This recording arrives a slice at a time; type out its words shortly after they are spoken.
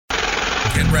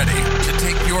Get ready to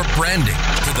take your branding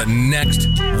to the next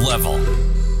level.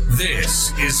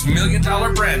 This is Million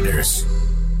Dollar Branders.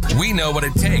 We know what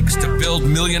it takes to build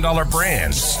million-dollar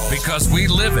brands because we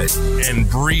live it and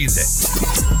breathe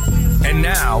it. And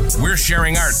now we're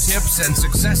sharing our tips and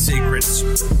success secrets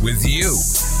with you.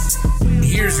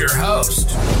 Here's your host,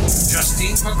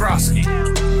 Justine Pogroski.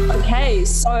 Okay,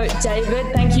 so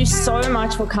David, thank you so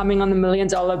much for coming on the Million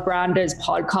Dollar Branders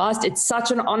podcast. It's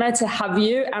such an honor to have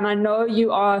you, and I know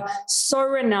you are so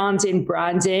renowned in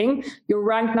branding. You're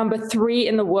ranked number 3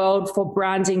 in the world for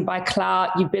branding by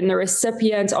Clout. You've been the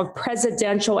recipient of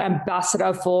Presidential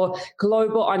Ambassador for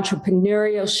Global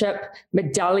Entrepreneurship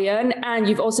Medallion, and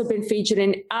you've also been featured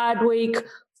in Adweek,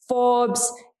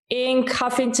 Forbes, Inc.,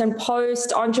 Huffington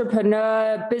Post,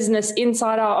 Entrepreneur, Business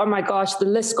Insider. Oh my gosh, the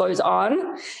list goes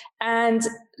on. And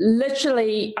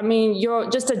literally, I mean, you're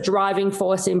just a driving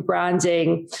force in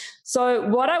branding. So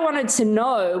what I wanted to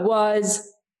know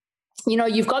was, you know,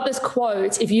 you've got this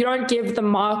quote, if you don't give the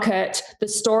market the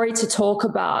story to talk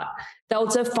about, they'll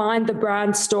define the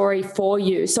brand story for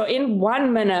you. So in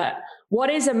 1 minute, what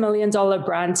is a $1 million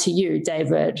brand to you,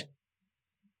 David?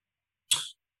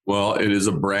 Well, it is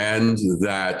a brand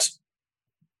that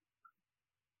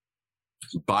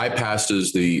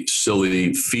bypasses the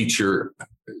silly feature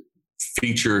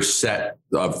set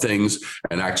of things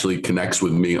and actually connects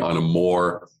with me on a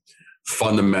more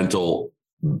fundamental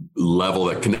level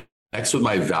that connects with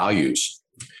my values.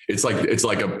 It's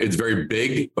very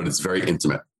big, but it's very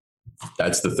intimate.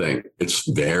 That's the thing. It's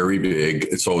very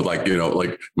big. So like, you know,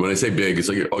 like when I say big, it's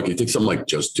like, okay, take something like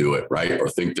Just Do It, right? Or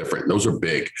Think Different. Those are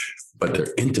big, but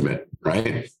they're intimate,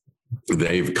 right?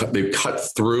 They've cut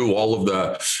through all of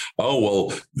the, oh,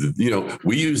 well, you know,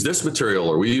 we use this material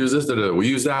or we use this, we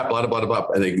use that, blah, blah, blah,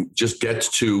 blah. And they just get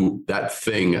to that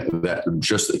thing that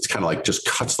just, it's kind of like just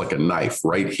cuts like a knife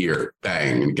right here,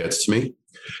 bang, and gets to me.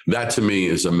 That to me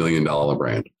is $1 million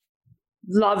brand.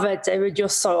 Love it, David. You're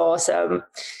so awesome.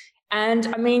 And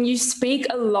I mean, you speak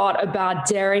a lot about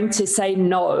daring to say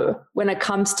no when it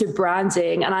comes to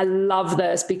branding. And I love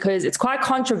this because it's quite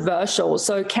controversial.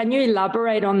 So can you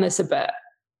elaborate on this a bit?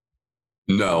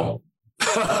 No,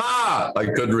 I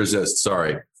couldn't resist.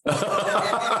 Sorry.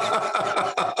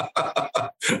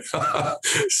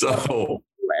 So,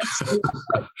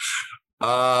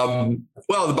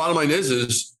 well, the bottom line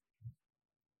is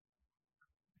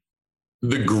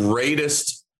the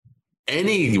greatest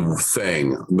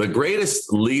anything, the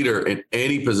greatest leader in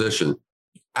any position,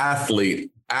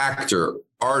 athlete, actor,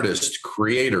 artist,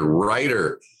 creator,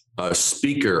 writer,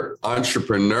 speaker,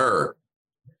 entrepreneur,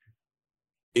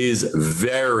 is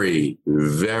very,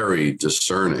 very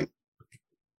discerning.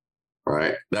 All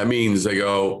right. That means they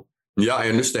go, yeah, I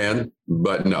understand,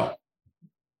 but no.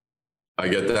 I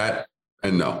get that.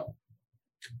 And no.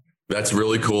 That's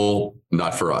really cool.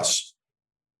 Not for us.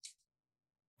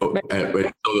 So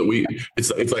that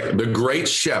it's like the great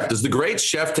chef. Does the great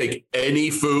chef take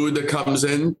any food that comes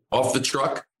in off the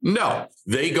truck? No,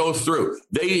 they go through.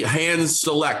 They hand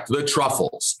select the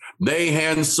truffles. They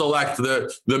hand select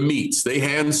the meats. They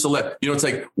hand select. You know, it's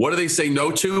like, what do they say no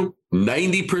to?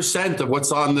 90% of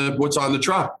what's on the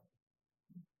truck.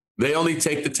 They only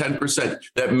take the 10%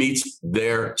 that meets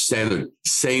their standard.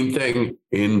 Same thing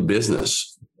in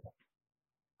business.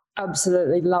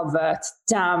 Absolutely love it.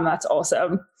 Damn, that's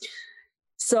awesome.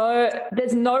 So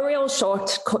there's no real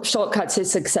shortcut to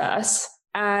success.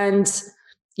 And,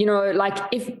 you know, like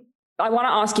if I want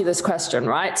to ask you this question,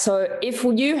 right? So if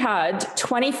you had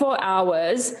 24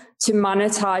 hours to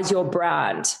monetize your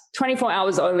brand, 24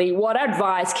 hours only, what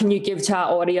advice can you give to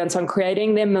our audience on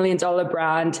creating their $1 million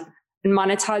brand and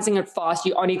monetizing it fast?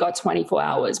 You only got 24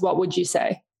 hours. What would you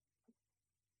say?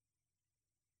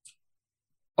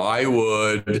 I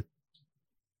would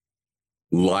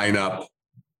line up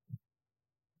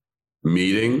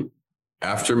meeting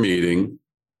after meeting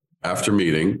after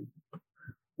meeting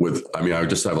with, I mean, I would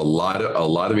just have a lot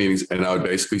of meetings, and I would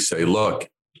basically say, look,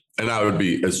 and I would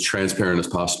be as transparent as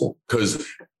possible, because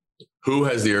who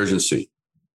has the urgency?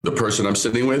 The person I'm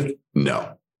sitting with?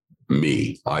 No,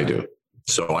 me, I do.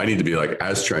 So I need to be like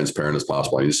as transparent as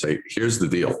possible. I need to say, here's the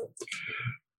deal.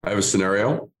 I have a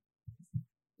scenario.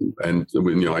 And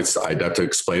you know, I'd have to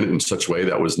explain it in such a way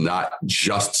that was not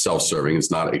just self-serving.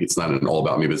 It's not an all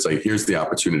about me, but it's like, here's the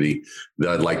opportunity that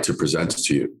I'd like to present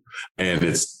to you. And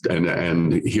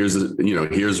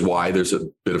here's why there's a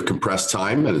bit of compressed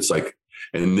time. And it's like,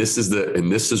 and this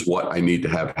is what I need to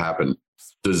have happen.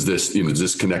 Does this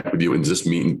connect with you? And does this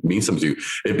mean something to you?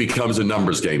 It becomes a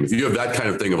numbers game. If you have that kind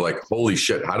of thing of like, holy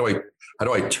shit, how do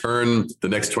I turn the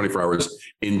next 24 hours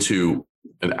into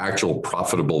an actual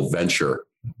profitable venture?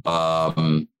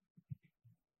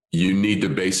 you need to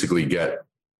basically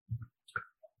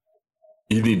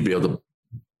you need to be able to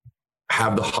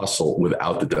have the hustle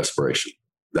without the desperation.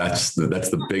 That's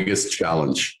the biggest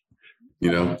challenge.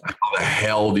 You know, how the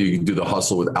hell do you do the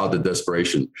hustle without the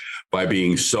desperation? By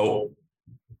being so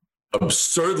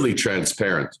absurdly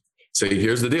transparent. Say,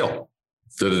 here's the deal.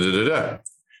 Da, da, da, da, da.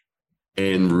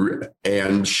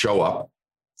 And show up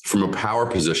from a power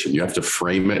position. You have to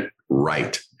frame it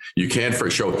right. You can't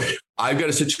show, I've got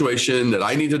a situation that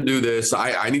I need to do this.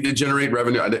 I need to generate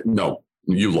revenue. No,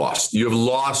 you lost. You have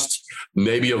lost.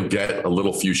 Maybe you'll get a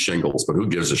little few shingles, but who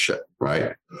gives a shit,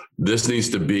 right? This needs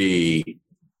to be,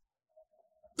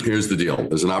 here's the deal.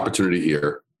 There's an opportunity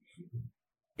here.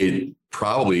 It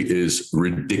probably is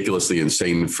ridiculously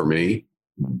insane for me,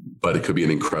 but it could be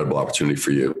an incredible opportunity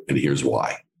for you. And here's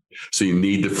why. So you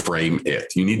need to frame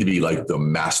it. You need to be like the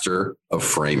master of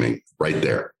framing right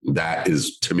there. That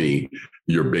is, to me,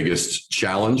 your biggest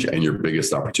challenge and your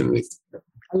biggest opportunity.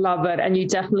 I love it. And you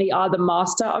definitely are the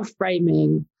master of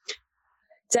framing.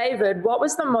 David, what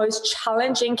was the most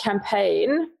challenging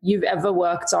campaign you've ever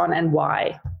worked on and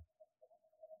why?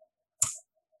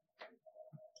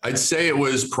 I'd say it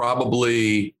was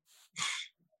probably,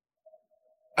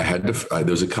 there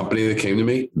was a company that came to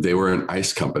me. They were an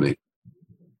ice company.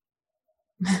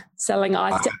 Selling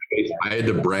ice. I had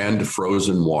to brand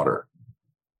frozen water.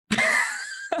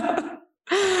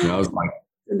 And I was like,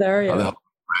 how the hell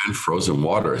brand frozen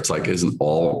water? It's like, isn't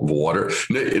all water?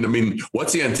 And I mean,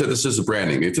 what's the antithesis of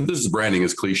branding? The antithesis of branding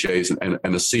is cliches and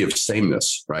a sea of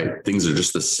sameness, right? Things are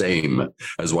just the same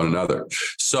as one another.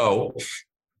 So,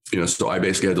 so I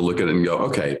basically had to look at it and go,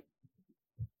 okay,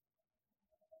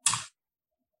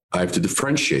 I have to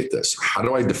differentiate this. How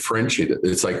do I differentiate it?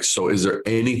 It's like, so is there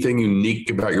anything unique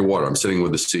about your water? I'm sitting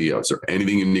with the CEO. Is there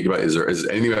anything unique about, is there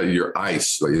anything about your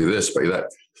ice, like this, like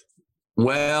that?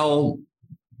 Well,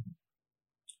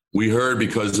 we heard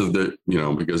because of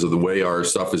the way our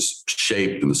stuff is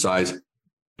shaped and the size,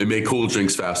 it may cool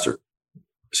drinks faster.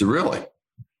 I said, really?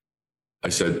 I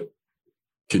said,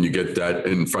 can you get that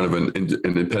in front of an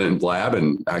independent lab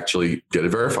and actually get it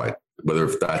verified, whether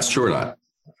that's true or not?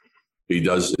 He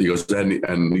goes,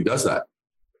 and he does that.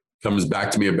 Comes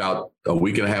back to me about a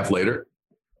week and a half later.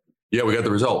 Yeah, we got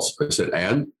the results. I said,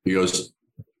 and? He goes,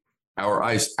 our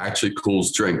ice actually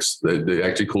cools drinks. They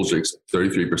actually cools drinks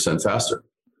 33% faster.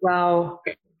 Wow.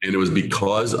 And it was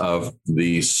because of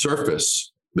the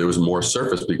surface. There was more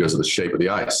surface because of the shape of the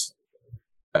ice.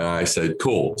 And I said,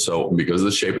 cool. So because of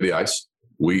the shape of the ice,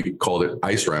 we called it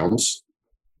ice rounds.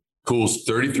 Cools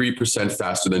 33%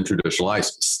 faster than traditional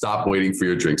ice. Stop waiting for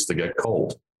your drinks to get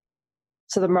cold.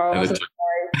 So the moral of the story.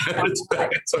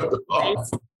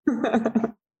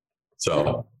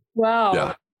 So, wow.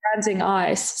 Yeah. Branding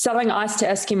ice, selling ice to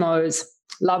Eskimos.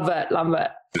 Love it. Love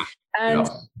it. And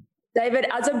David,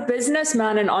 as a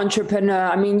businessman and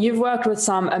entrepreneur, I mean, you've worked with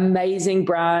some amazing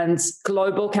brands,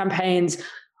 global campaigns.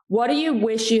 What do you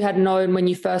wish you had known when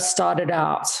you first started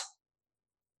out?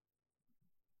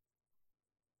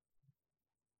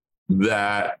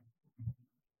 That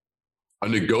a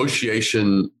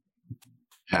negotiation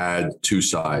had two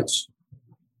sides.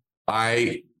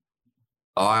 I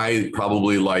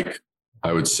probably, like,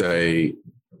 I would say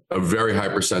a very high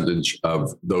percentage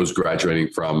of those graduating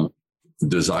from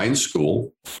design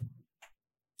school,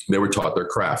 they were taught their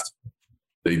craft.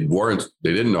 They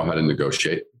didn't know how to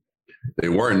negotiate. They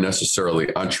weren't necessarily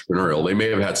entrepreneurial. They may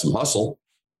have had some hustle.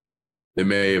 They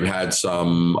may have had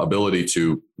some ability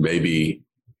to maybe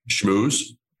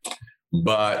schmooze,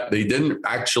 but they didn't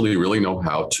actually really know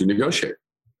how to negotiate.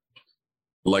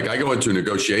 Like, I go into a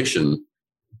negotiation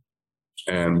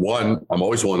and I'm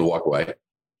always willing to walk away.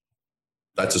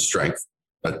 That's a strength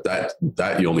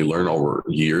that you only learn over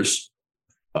years.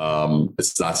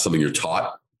 It's not something you're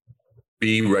taught.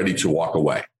 Be ready to walk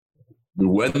away.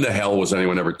 When the hell was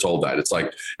anyone ever told that? It's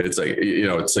like,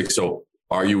 so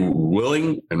are you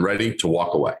willing and ready to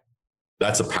walk away?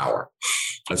 That's a power.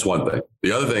 That's one thing.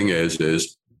 The other thing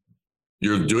is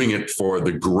you're doing it for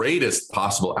the greatest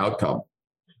possible outcome.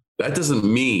 That doesn't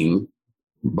mean,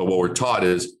 but what we're taught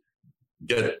is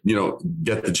get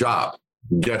the job,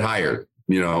 get hired,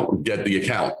 get the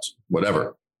account,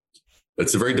 whatever.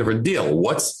 It's a very different deal.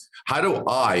 How do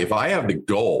if I have the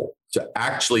goal to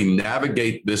actually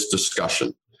navigate this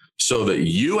discussion so that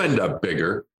you end up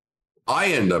bigger, I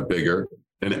end up bigger,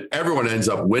 and everyone ends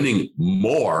up winning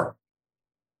more,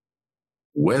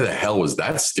 where the hell was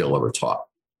that skill ever taught?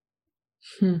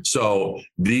 So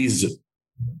these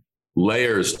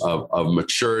layers of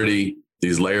maturity,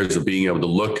 these layers of being able to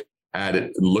look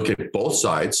at both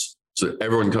sides so that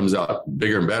everyone comes out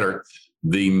bigger and better.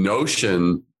 The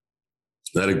notion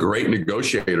that a great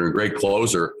negotiator and great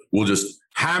closer will just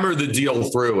hammer the deal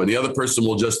through, and the other person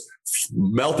will just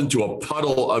melt into a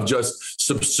puddle of just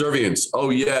subservience. Oh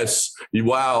yes,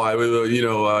 wow,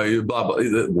 blah blah.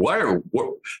 What?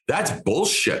 That's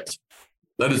bullshit.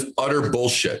 That is utter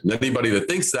bullshit. And anybody that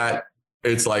thinks that,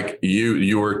 it's like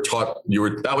you were taught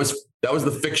that was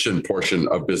the fiction portion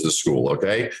of business school.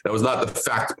 Okay, that was not the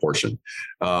fact portion.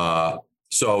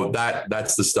 So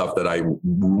that's the stuff that I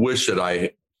wish that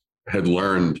I had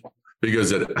learned,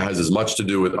 because it has as much to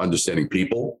do with understanding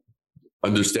people,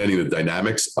 understanding the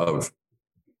dynamics of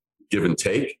give and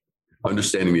take,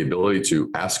 understanding the ability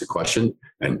to ask a question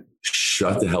and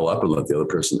shut the hell up and let the other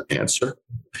person answer.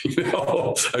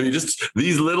 Just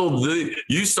these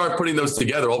you start putting those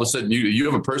together, all of a sudden you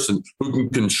have a person who can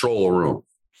control a room.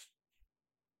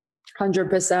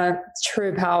 100%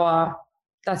 true power.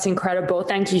 That's incredible.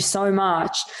 Thank you so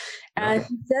much. And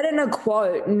you said in a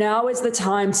quote, now is the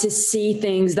time to see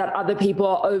things that other people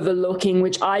are overlooking,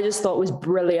 which I just thought was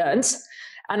brilliant.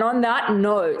 And on that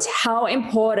note, how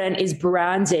important is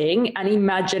branding and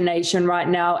imagination right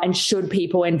now, and should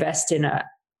people invest in it?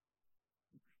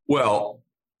 Well,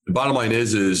 the bottom line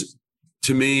is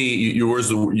to me, you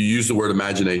use the word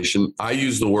imagination. I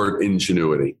use the word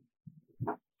ingenuity,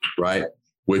 right?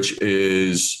 Which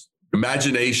is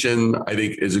imagination, I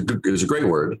think is a great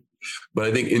word, but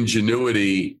I think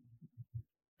ingenuity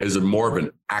is more of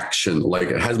an action. Like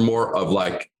it has more of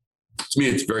like, to me,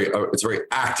 it's a very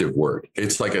active word.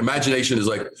 It's like imagination is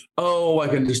like, oh, I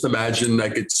can just imagine. I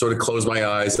could sort of close my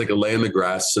eyes, I could lay in the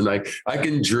grass, and I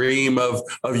can dream of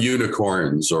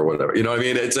unicorns or whatever. You know what I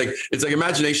mean? It's like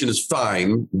imagination is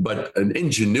fine, but an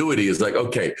ingenuity is like,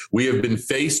 okay, we have been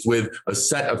faced with a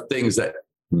set of things that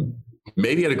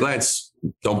maybe at a glance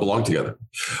don't belong together,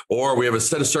 or we have a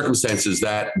set of circumstances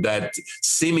that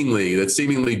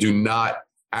seemingly do not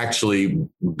actually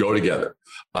go together.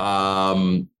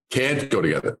 Can't go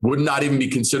together, would not even be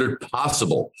considered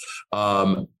possible.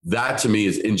 That to me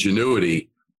is ingenuity.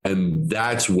 And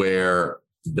that's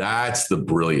the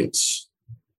brilliance.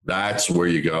 That's where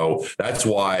you go. That's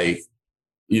why,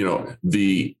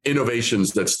 the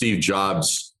innovations that Steve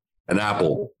Jobs and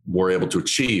Apple were able to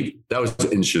achieve, that was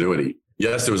ingenuity.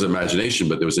 Yes, there was imagination,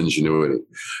 but there was ingenuity.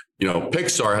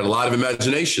 Pixar had a lot of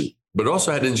imagination, but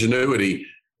also had ingenuity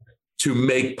to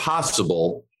make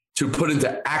possible, to put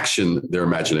into action their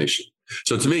imagination.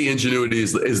 So to me, ingenuity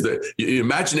is the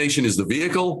imagination is the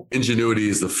vehicle, ingenuity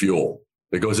is the fuel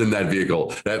that goes in that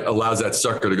vehicle that allows that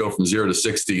sucker to go from 0 to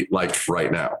 60 like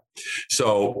right now.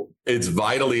 So it's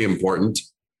vitally important.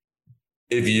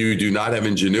 If you do not have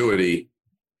ingenuity,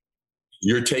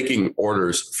 you're taking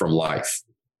orders from life.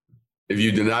 If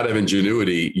you do not have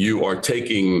ingenuity, you are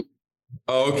taking,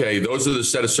 okay, those are the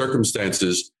set of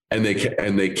circumstances and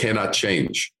they cannot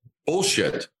change.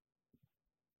 Bullshit.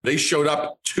 They showed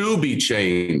up to be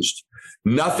changed.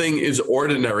 Nothing is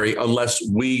ordinary unless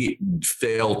we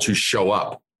fail to show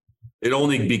up. It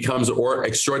only becomes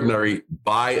extraordinary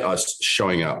by us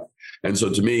showing up. And so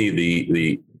to me,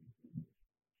 the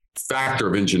factor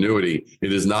of ingenuity,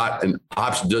 it is not an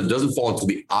option, doesn't fall into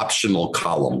the optional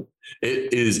column.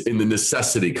 It is in the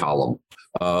necessity column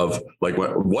of like,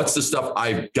 what's the stuff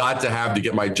I've got to have to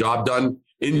get my job done?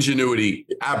 Ingenuity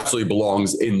absolutely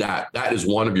belongs in that. That is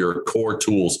one of your core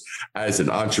tools as an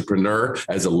entrepreneur,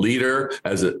 as a leader,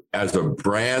 as a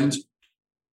brand,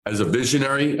 as a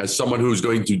visionary, as someone who's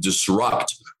going to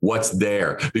disrupt what's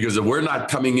there. Because if we're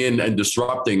not coming in and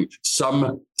disrupting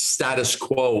some status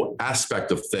quo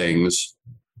aspect of things,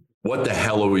 what the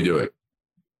hell are we doing?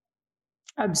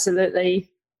 Absolutely.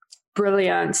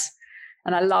 Brilliant.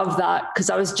 And I love that,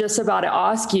 because I was just about to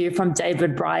ask you from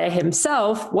David Brier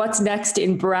himself, what's next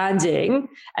in branding?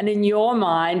 And in your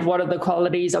mind, what are the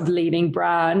qualities of leading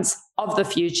brands of the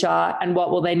future, and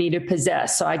what will they need to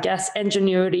possess? So I guess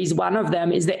ingenuity is one of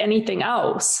them. Is there anything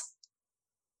else?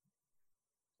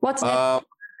 What's next?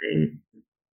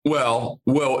 Well,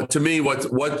 to me,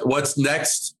 what's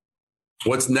next?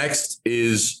 What's next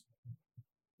is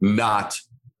not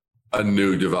a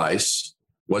new device.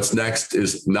 What's next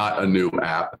is not a new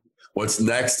app. What's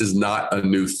next is not a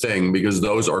new thing, because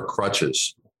those are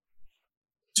crutches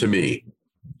to me.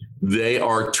 They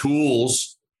are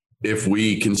tools if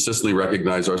we consistently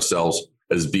recognize ourselves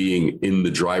as being in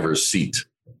the driver's seat.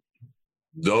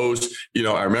 Those,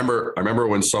 I remember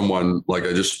when someone, like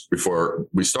before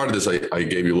we started this, I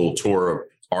gave you a little tour of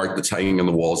art that's hanging on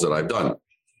the walls that I've done.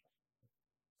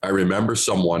 I remember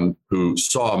someone who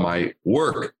saw my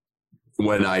work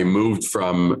when I moved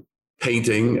from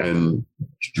painting and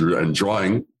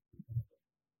drawing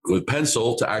with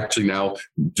pencil to actually now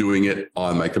doing it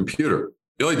on my computer.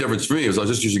 The only difference for me is I was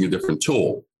just using a different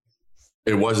tool.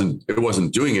 it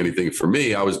wasn't doing anything for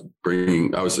me. It was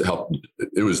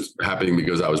happening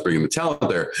because I was bringing the talent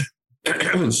there.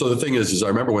 So the thing is I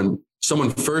remember when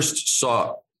someone first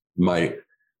saw my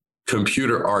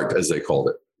computer art, as they called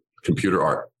it, computer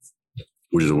art,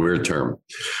 which is a weird term.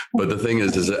 But the thing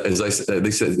is I said,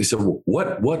 they said, well,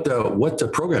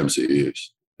 what programs do you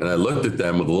use? And I looked at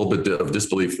them with a little bit of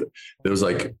disbelief. It was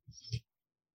like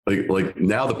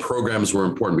now the programs were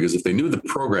important, because if they knew the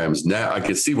programs, now I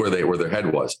could see where their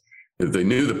head was. If they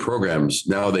knew the programs,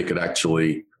 now they could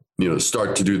actually,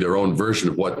 start to do their own version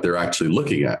of what they're actually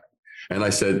looking at. And I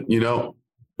said,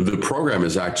 the program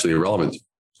is actually irrelevant.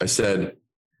 I said,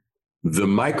 the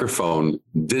microphone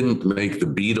didn't make the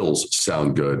Beatles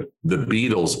sound good. The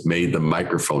Beatles made the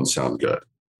microphone sound good.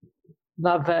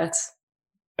 Love it.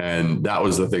 And that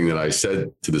was the thing that I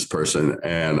said to this person.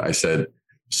 And I said,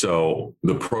 so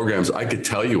the programs, I could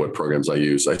tell you what programs I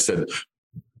use. I said,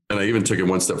 and I even took it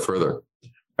one step further.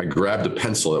 I grabbed a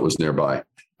pencil that was nearby.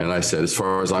 And I said, as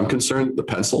far as I'm concerned, the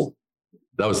pencil,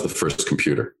 that was the first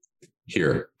computer.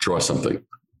 Here, draw something.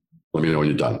 Let me know when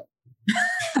you're done.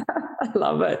 I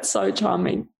love it. So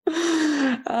charming.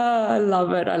 I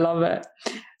love it. I love it.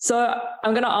 So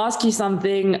I'm going to ask you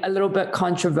something a little bit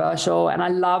controversial. And I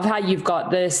love how you've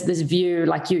got this view,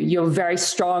 like you're very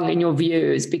strong in your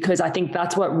views, because I think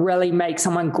that's what really makes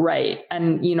someone great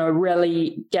and,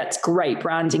 really gets great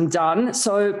branding done.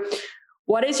 So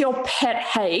what is your pet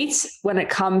hate when it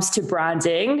comes to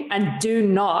branding? And do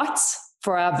not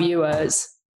for our viewers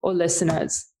or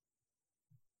listeners?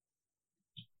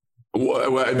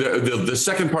 The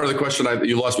second part of the question,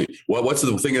 you lost me. What's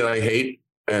the thing that I hate?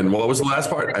 And what was the last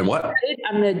part? And what?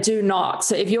 And the do not.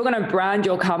 So if you're going to brand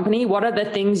your company, what are the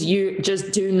things you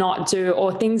just do not do,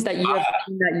 or things that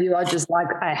you are just like,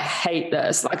 I hate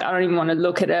this. Like, I don't even want to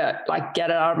look at it. Like,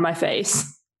 get it out of my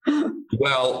face.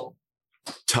 Well,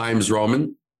 Times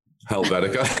Roman,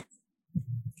 Helvetica,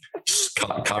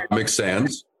 Comic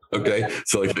Sans. Okay.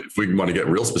 So if we want to get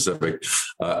real specific,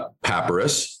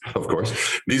 Papyrus, of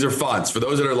course. These are fonts. For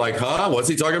those that are like, what's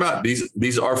he talking about?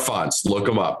 These are fonts. Look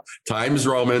them up. Times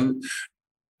Roman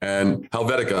and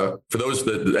Helvetica. For those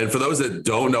that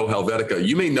don't know Helvetica,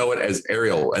 you may know it as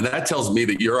Arial. And that tells me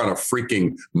that you're on a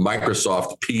freaking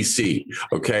Microsoft PC.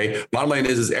 Okay. Bottom line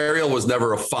is Arial was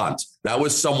never a font. That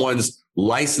was someone's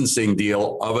licensing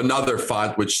deal of another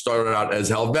font, which started out as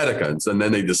Helvetica. And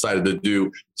then they decided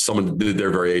to someone did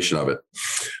their variation of it.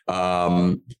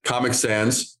 Comic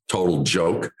Sans, total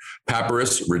joke.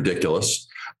 Papyrus, ridiculous.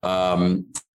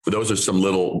 Those are some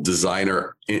little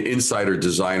insider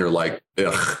designer, like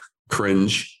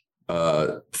cringe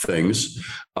things.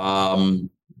 I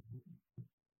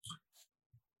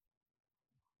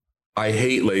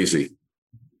hate lazy.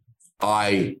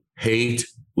 I hate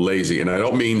lazy. And I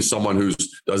don't mean someone who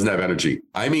doesn't have energy.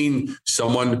 I mean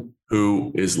someone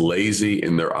who is lazy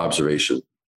in their observation,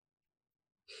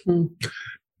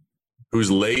 who's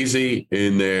lazy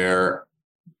in their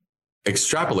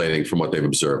extrapolating from what they've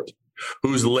observed,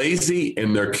 who's lazy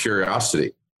in their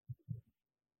curiosity.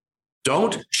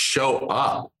 Don't show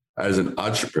up as an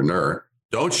entrepreneur.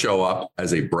 Don't show up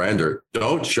as a brander.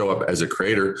 Don't show up as a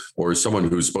creator or someone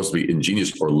who's supposed to be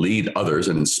ingenious or lead others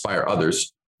and inspire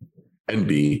others and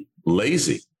be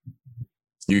lazy.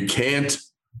 You can't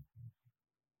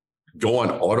go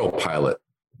on autopilot.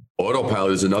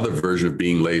 Autopilot is another version of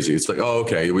being lazy. It's like, oh,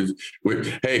 okay.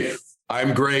 Hey,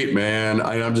 I'm great, man.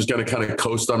 I'm just going to kind of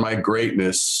coast on my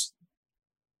greatness.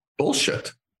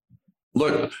 Bullshit.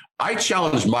 Look, I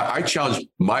challenge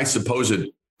my supposed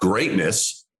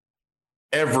greatness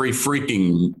every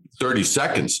freaking 30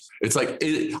 seconds. It's like,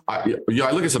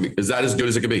 I look at something. Is that as good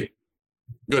as it can be?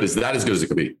 Good. Is that as good as it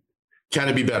can be? Can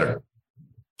it be better?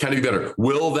 Can it be better?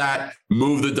 Will that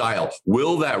move the dial?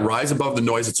 Will that rise above the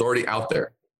noise that's already out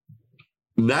there?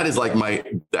 And that is like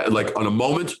on a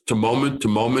moment to moment to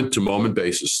moment to moment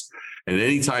basis. And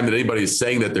anytime that anybody is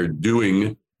saying that they're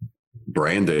doing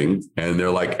branding and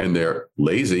they're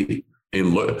lazy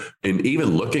and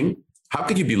even looking, how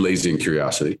could you be lazy in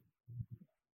curiosity?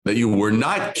 That you were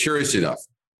not curious enough.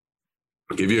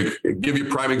 I'll give you a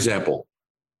prime example.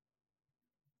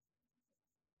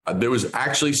 There was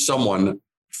actually someone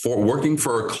working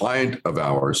for a client of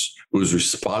ours who was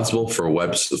responsible for a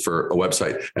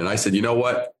website. And I said, you know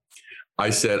what?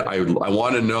 I said, I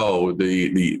want to know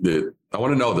the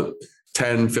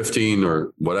 10, 15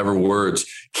 or whatever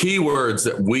keywords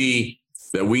that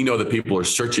we know that people are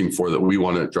searching for, that we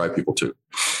want to drive people to.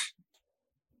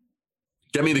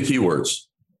 Get me the keywords.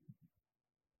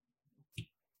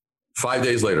 5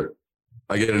 days later,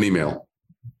 I get an email.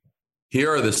 Here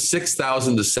are the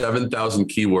 6,000 to 7,000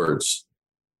 keywords.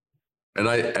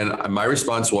 And my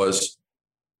response was,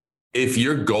 if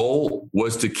your goal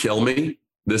was to kill me,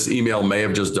 this email may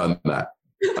have just done that.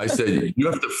 I said, you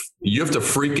have to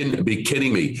freaking be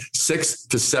kidding me. 6,000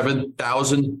 to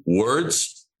 7,000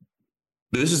 words.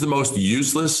 This is the most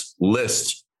useless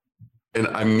list. And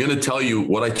I'm going to tell you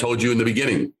what I told you in the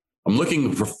beginning. I'm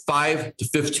looking for 5 to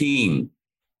 15,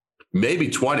 maybe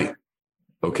 20.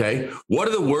 Okay. What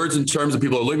are the words and terms that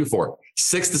people are looking for?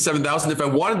 6,000 to 7,000. If I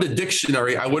wanted the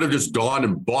dictionary, I would have just gone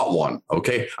and bought one.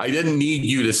 Okay. I didn't need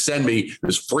you to send me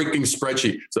this freaking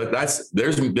spreadsheet. So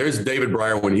there's David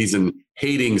Brier when he's in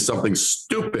hating something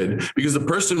stupid because the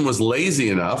person was lazy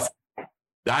enough.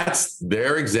 That's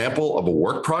their example of a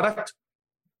work product.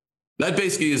 That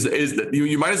basically is that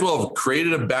you might as well have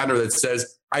created a banner that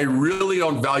says, I really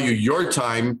don't value your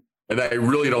time and I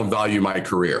really don't value my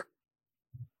career.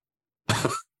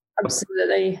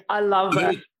 Absolutely. I love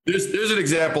that. There's an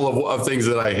example of things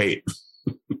that I hate.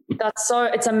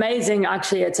 It's amazing.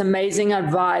 Actually, it's amazing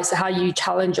advice, how you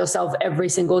challenge yourself every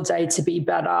single day to be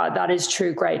better. That is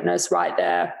true greatness right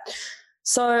there.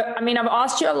 So, I mean, I've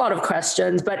asked you a lot of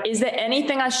questions, but is there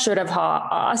anything I should have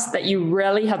asked that you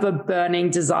really have a burning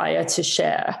desire to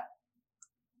share?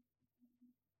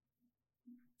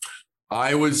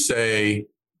 I would say,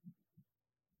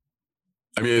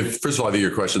 I mean, first of all, I think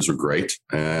your questions were great.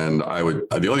 And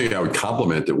the only thing I would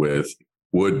compliment it with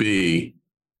would be,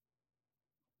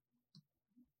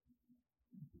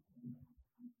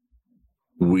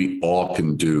 we all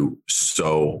can do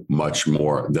so much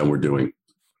more than we're doing.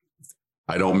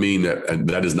 I don't mean that, and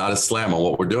that is not a slam on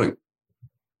what we're doing,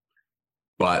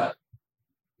 but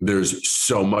there's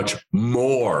so much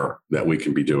more that we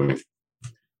can be doing.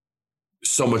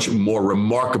 So much more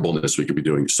remarkableness we could be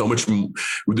doing.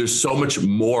 There's so much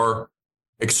more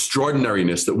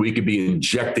extraordinariness that we could be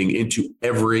injecting into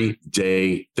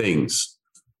everyday things,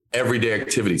 everyday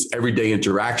activities, everyday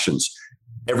interactions,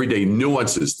 everyday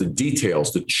nuances, the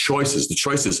details, the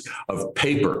choices of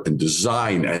paper and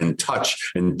design and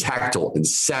touch and tactile and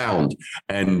sound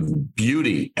and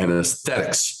beauty and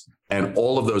aesthetics and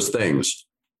all of those things.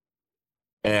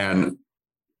 And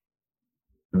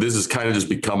this has kind of just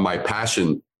become my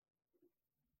passion.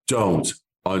 Don't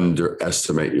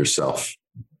underestimate yourself.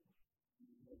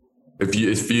 If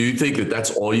you think that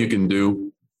that's all you can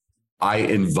do, I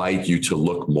invite you to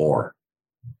look more.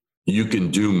 You can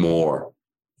do more.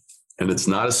 And it's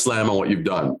not a slam on what you've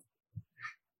done.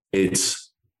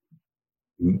 It's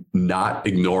not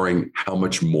ignoring how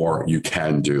much more you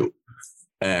can do.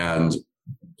 And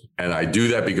I do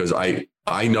that because I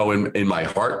know in my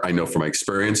heart, I know from my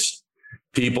experience,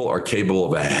 people are capable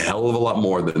of a hell of a lot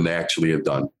more than they actually have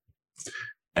done.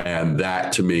 And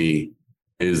that to me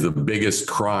is the biggest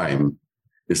crime,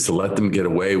 is to let them get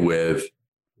away with.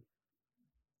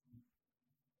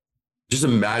 Just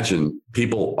imagine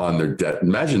people on their death.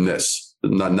 Imagine this,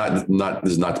 this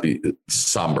is not to be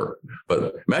somber,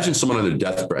 but imagine someone on their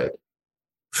deathbed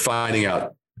finding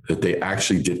out that they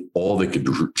actually did all they could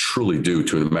truly do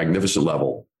to a magnificent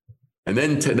level. And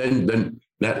then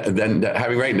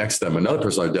having right next to them another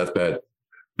person on their deathbed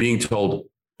being told,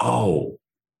 oh,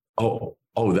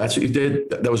 that's what you did.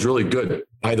 That was really good.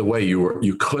 By the way,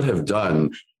 you could have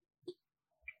done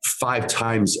 5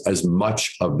 times as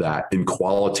much of that in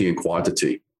quality and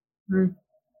quantity. Mm.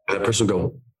 And that person will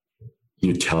go,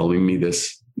 you're telling me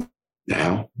this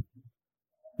now?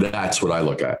 That's what I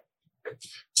look at.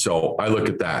 So I look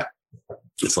at that.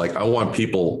 It's like, I want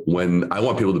people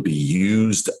to be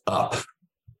used up.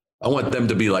 I want them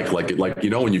to be like,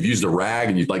 when you've used a rag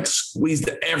and you've like squeezed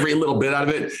every little bit out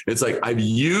of it. It's like, I've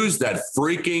used that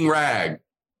freaking rag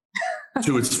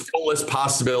to its fullest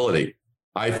possibility.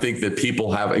 I think that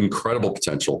people have incredible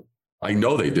potential. I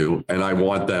know they do. And I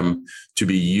want them to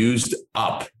be used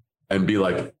up and be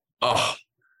like, oh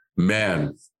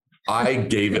man, I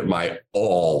gave it my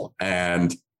all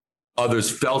and others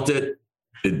felt it.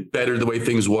 It bettered the way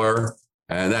things were.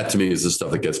 And that to me is the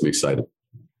stuff that gets me excited.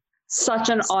 Such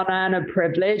an honor and a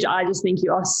privilege. I just think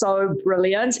you are so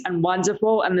brilliant and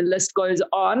wonderful. And the list goes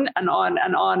on and on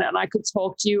and on. And I could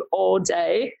talk to you all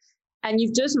day. And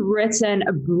you've just written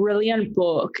a brilliant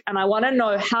book. And I want to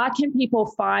know, how can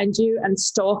people find you and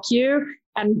stalk you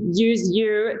and use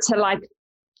you to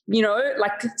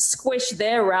squish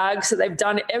their rag so they've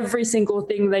done every single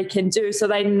thing they can do, so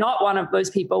they're not one of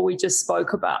those people we just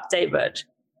spoke about, David?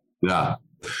 Yeah.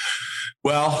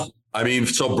 Well, I mean,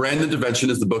 so Brand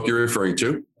Intervention is the book you're referring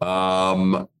to.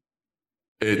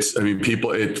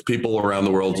 People around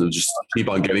the world just keep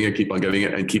on getting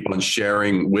it, and keep on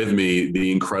sharing with me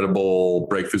the incredible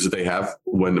breakthroughs that they have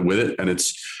with it. And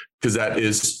it's because that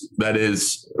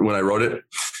is when I wrote it,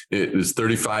 it was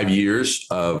 35 years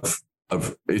of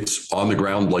it's on the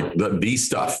ground, like the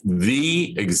stuff,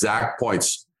 the exact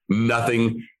points,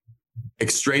 nothing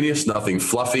extraneous, nothing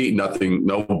fluffy, nothing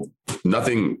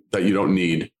that you don't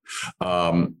need.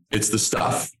 It's the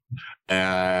stuff.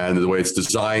 And the way it's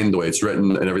designed, the way it's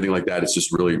written and everything like that, it's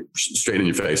just really straight in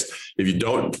your face. If you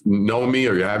don't know me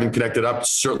or you haven't connected up,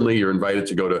 certainly you're invited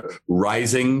to go to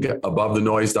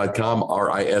risingabovethenoise.com,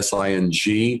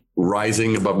 RISING,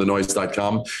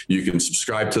 risingabovethenoise.com. You can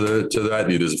subscribe to that.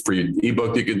 There's a free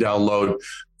ebook you can download.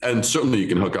 And certainly you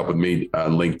can hook up with me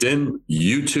on LinkedIn,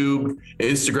 YouTube,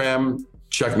 Instagram.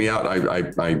 Check me out.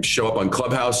 I show up on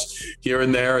Clubhouse here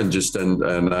and there, and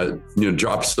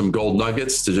drop some gold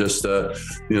nuggets to just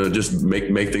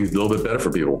make things a little bit better for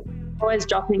people. Always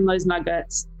dropping those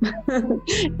nuggets.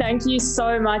 Thank you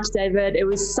so much, David. It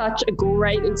was such a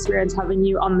great experience having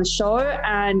you on the show,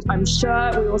 and I'm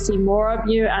sure we will see more of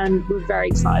you, and we're very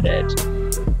excited.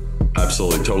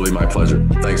 Absolutely, totally my pleasure.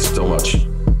 Thanks so much.